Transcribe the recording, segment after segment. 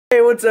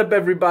what's up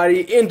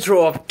everybody?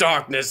 Intro of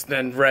darkness,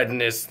 then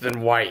redness, then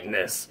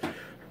whiteness.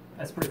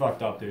 That's pretty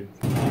fucked up, dude.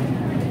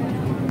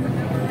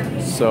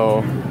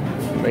 So,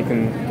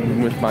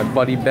 making with my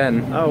buddy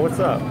Ben. Oh, what's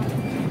up?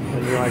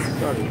 And you guys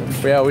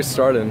started? Yeah, we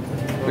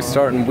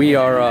started. We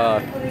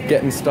are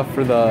getting stuff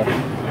for the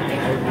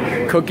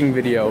cooking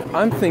video.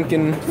 I'm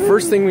thinking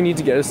first thing we need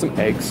to get is some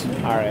eggs.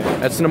 Alright.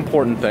 That's an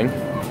important thing.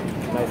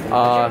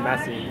 Nice.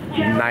 Messy.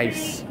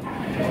 Nice.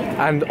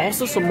 And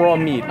also some raw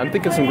meat. I'm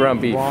thinking some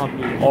ground beef. Raw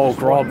meat. Oh,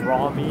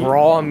 raw meat?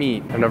 Raw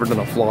meat. I've never done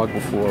a vlog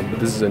before, but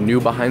this is a new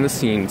behind the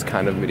scenes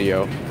kind of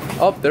video.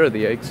 Oh, there are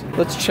the eggs.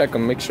 Let's check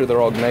them, make sure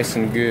they're all nice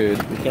and good.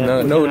 We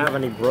can't have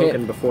any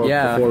broken before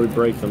we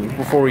break them.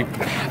 Before we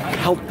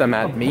pelt them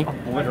at me.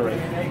 Literally.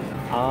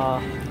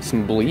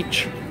 Some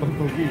bleach.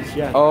 Bleach,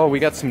 yeah. Oh, we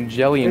got some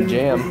jelly and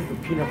jam. This is the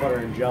peanut butter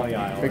and jelly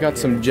aisle. We got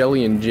some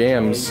jelly and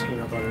jams.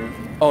 Peanut butter.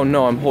 Oh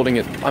no, I'm holding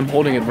it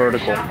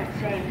vertical.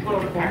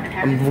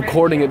 I'm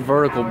recording it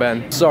vertical,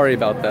 Ben. Sorry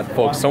about that,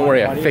 folks. Don't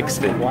worry, I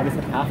fixed it. Why does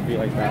it have to be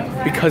like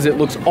that? Because it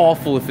looks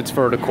awful if it's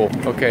vertical.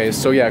 Okay,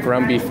 so yeah,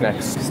 ground beef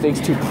next.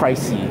 Steak's too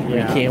pricey.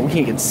 Yeah. We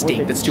can't get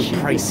steak that's too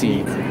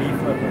pricey.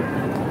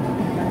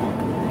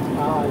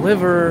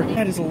 Liver.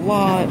 That is a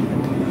lot.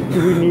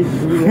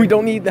 We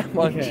don't need that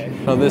much. Okay.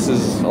 No, this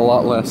is a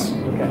lot less.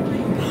 Okay.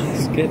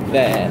 Let's get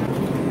that.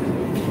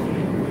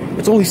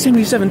 It's only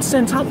 77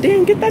 cents. Hot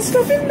damn, get that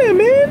stuff in there,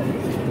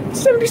 man.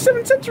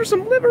 77 cents for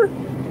some liver.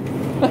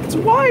 That's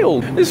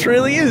wild. This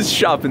really is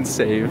shop and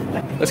save.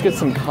 Let's get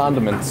some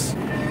condiments.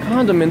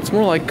 Condiments,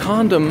 more like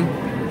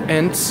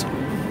condom-ents.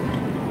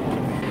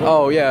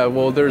 Oh yeah,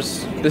 well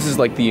this is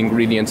like the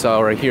ingredients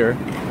aisle right here.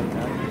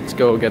 Let's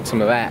go get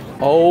some of that.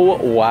 Oh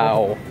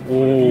wow.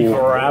 Ooh.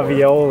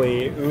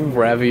 Ravioli. Ooh.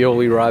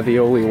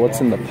 Ravioli. What's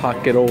in the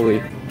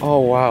pocket-oli? Oh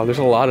wow, there's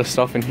a lot of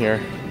stuff in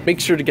here. Make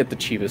sure to get the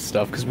cheapest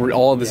stuff because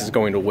all of this is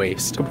going to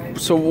waste.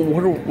 So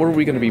what are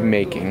we going to be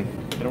making?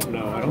 I don't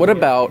know. What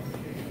about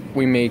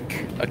we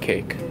make a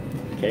cake?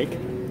 Cake?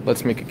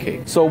 Let's make a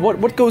cake. So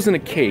what goes in a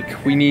cake?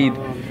 We need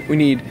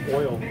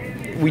oil.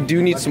 We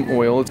do need some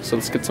oil. So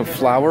let's get some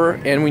flour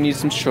and we need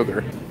some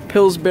sugar.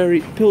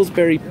 Pillsbury.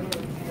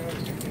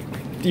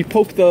 You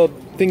poke the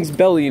thing's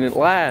belly and it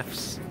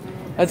laughs.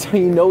 That's how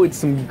you know it's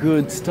some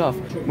good stuff.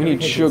 We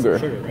need sugar.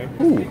 Right?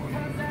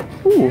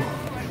 Ooh.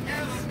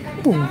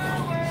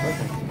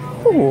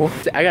 Ooh.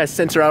 I gotta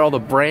censor out all the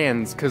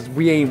brands because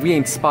we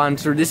ain't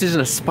sponsored. This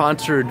isn't a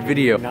sponsored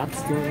video.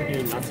 Nuts? Do you want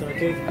any nuts on a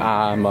cake?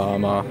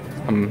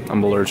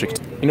 I'm allergic.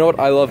 You know what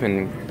I love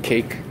in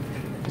cake?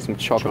 Some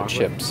chocolate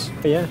chips.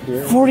 Yeah.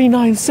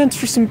 49 cents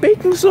for some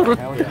baking soda.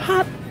 Yeah.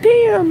 Hot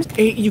damn!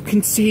 You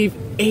can save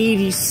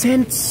 80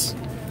 cents.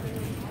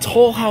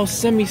 Toll House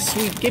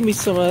semi-sweet. Give me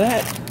some of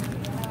that.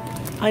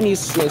 I need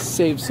to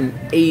save some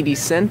 80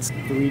 cents.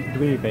 Do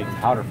we need baking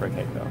powder for a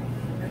cake though?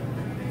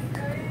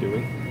 Do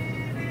we?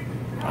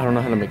 I don't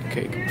know how to make a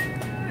cake.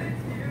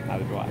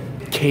 Neither do I.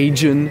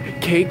 Cajun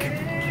cake.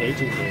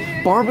 Cajun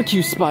cake.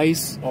 Barbecue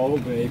spice. Oh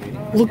baby.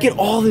 Look at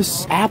all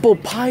this apple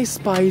pie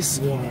spice.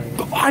 Why?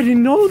 I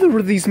didn't know there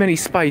were these many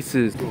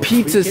spices.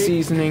 Pizza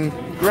seasoning,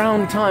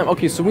 ground thyme.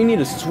 Okay, so we need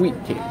a sweet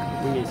cake.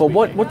 But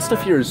what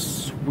stuff here is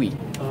sweet?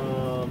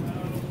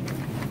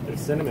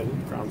 There's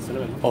cinnamon, ground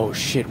cinnamon. Oh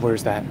shit,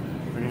 where's that?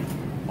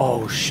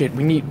 Oh shit,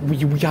 we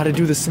gotta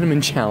do the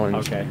cinnamon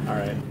challenge. Okay,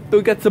 alright.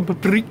 We got some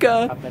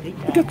paprika.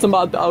 We got some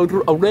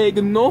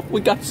oregano.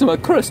 We got some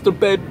crusted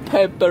bed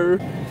pepper.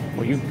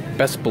 Well, you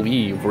best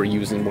believe we're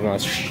gonna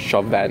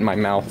shove that in my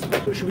mouth.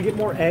 Should we get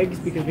more eggs?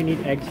 Because we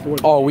need eggs for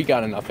Oh, we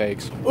got enough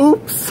eggs.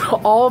 Oops,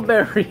 all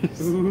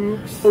berries.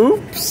 Oops.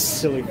 Oops.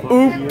 Silly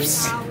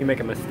Oops. You make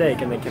a mistake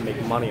and they can make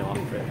money off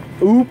of it.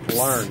 Oops.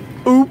 Learn.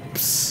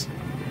 Oops.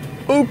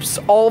 Oops,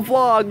 all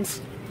vlogs.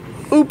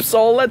 Oops,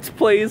 all let's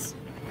plays.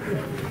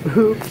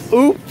 Oops.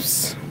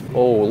 Oops.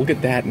 Oh, look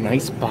at that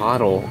nice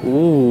bottle.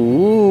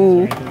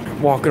 Ooh.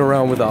 Walking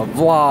around with a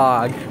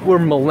vlog. We're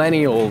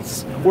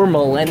millennials.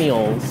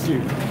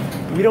 Dude,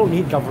 we don't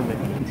need government.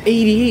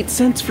 88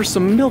 cents for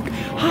some milk.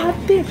 Hot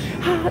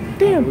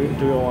damn.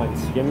 Do we want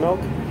skim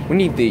milk?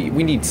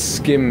 We need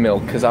skim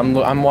milk because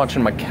I'm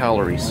watching my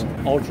calories.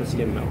 Ultra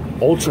skim milk.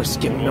 Ultra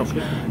skim milk.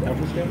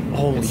 Ultra skim?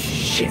 Holy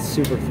shit. It's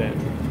super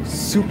thin.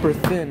 Super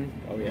thin.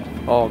 Oh yeah.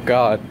 Oh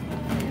god.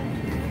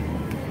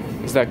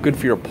 Is that good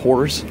for your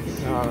pores?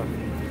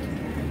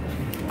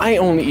 I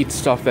only eat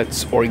stuff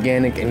that's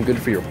organic and good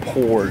for your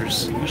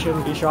pores. You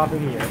shouldn't be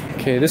shopping here.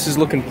 Okay, this is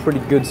looking pretty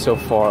good so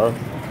far.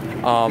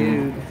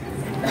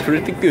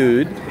 Pretty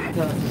good.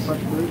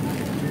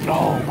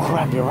 Oh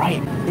crap, you're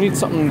right. We need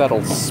something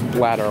that'll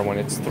splatter when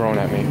it's thrown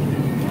at me.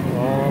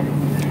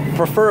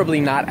 Preferably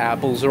not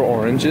apples or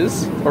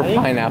oranges or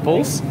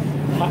pineapples.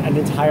 An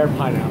entire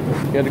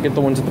pineapple. You gotta get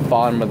the ones at the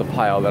bottom of the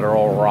pile that are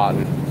all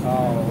rotten.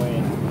 Oh wait.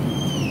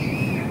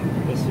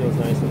 This feels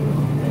nice and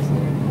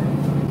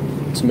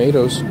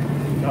Tomatoes.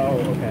 Oh,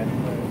 okay.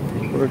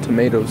 What are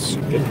tomatoes?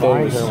 Get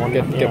those.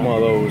 Get one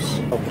of those.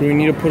 Do we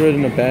need to put it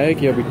in a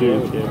bag? Yeah, we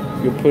do.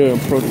 You'll put it in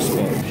a produce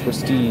bag.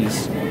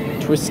 Twisties.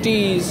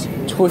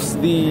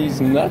 Twist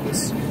these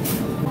nuts.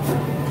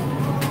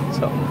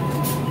 So,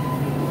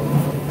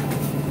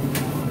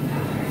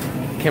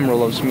 camera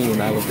loves me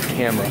and I love the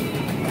camera.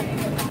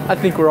 I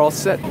think we're all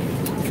set.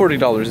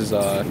 $40 is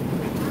a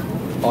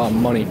lot of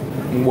money.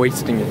 I'm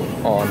wasting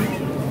it on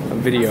a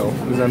video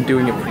because I'm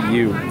doing it for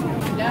you.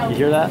 You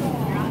hear that?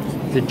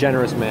 He's a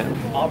generous man.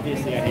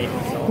 Obviously, I hate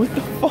myself. What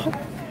the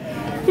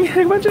fuck? You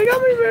had a bunch of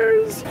gummy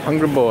bears.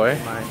 Hungry boy.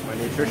 My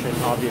nutrition,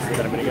 obviously,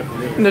 that I'm gonna get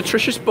from you.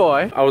 Nutritious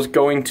boy. I was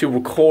going to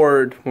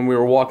record when we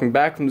were walking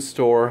back from the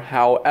store.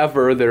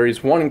 However, there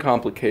is one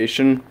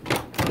complication.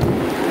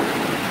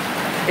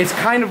 It's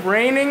kind of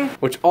raining,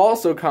 which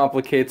also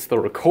complicates the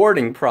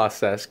recording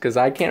process because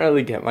I can't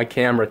really get my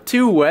camera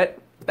too wet.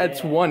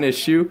 That's one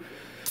issue.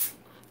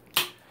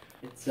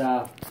 It's,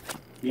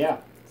 yeah,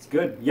 it's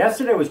good.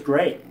 Yesterday was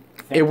great.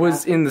 It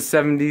was in the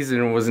 70s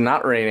and it was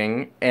not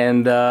raining,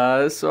 and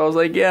so I was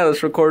like, yeah,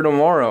 let's record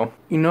tomorrow.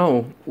 You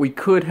know, we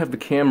could have the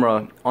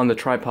camera on the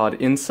tripod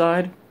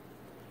inside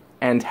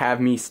and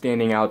have me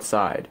standing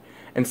outside.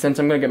 And since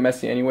I'm gonna get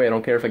messy anyway, I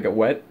don't care if I get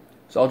wet,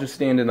 so I'll just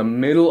stand in the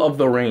middle of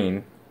the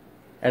rain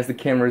as the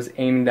camera is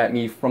aimed at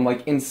me from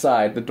like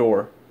inside the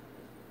door.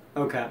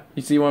 Okay.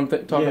 You see what I'm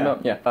talking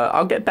about? Yeah.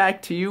 I'll get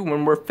back to you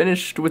when we're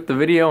finished with the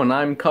video and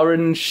I'm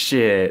covered in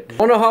shit.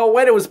 Oh no, how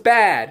wet it was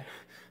bad.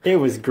 It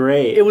was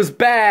great. It was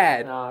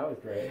bad. No, it was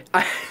great.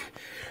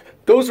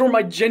 Those were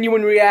my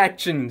genuine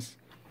reactions.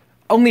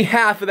 Only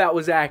half of that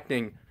was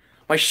acting.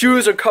 My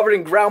shoes are covered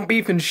in ground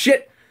beef and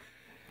shit.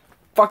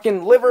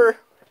 Fucking liver.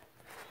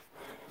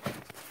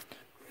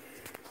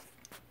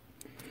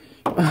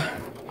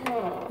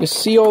 You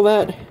see all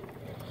that?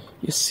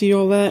 You see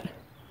all that?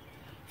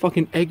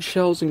 Fucking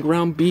eggshells and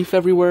ground beef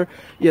everywhere.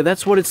 Yeah,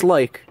 that's what it's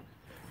like.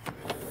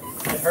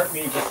 It hurt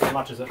me just as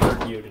much as it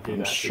hurt you to do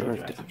that. I'm sure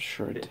it did. I'm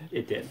sure it did.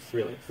 It did,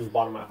 really. From the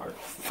bottom of my heart.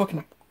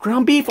 Fucking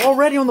ground beef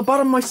already on the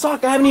bottom of my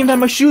sock. I haven't even had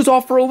my shoes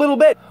off for a little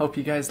bit. Hope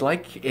you guys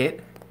like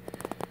it.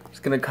 It's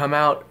gonna come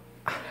out.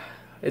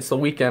 It's the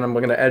weekend. I'm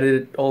gonna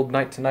edit it all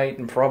night tonight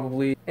and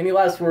probably. Any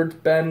last words,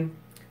 Ben?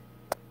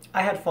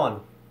 I had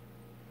fun.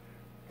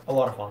 A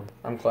lot of fun.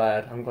 I'm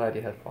glad. I'm glad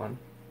you had fun.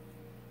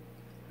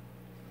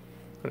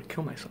 I'm gonna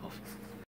kill myself.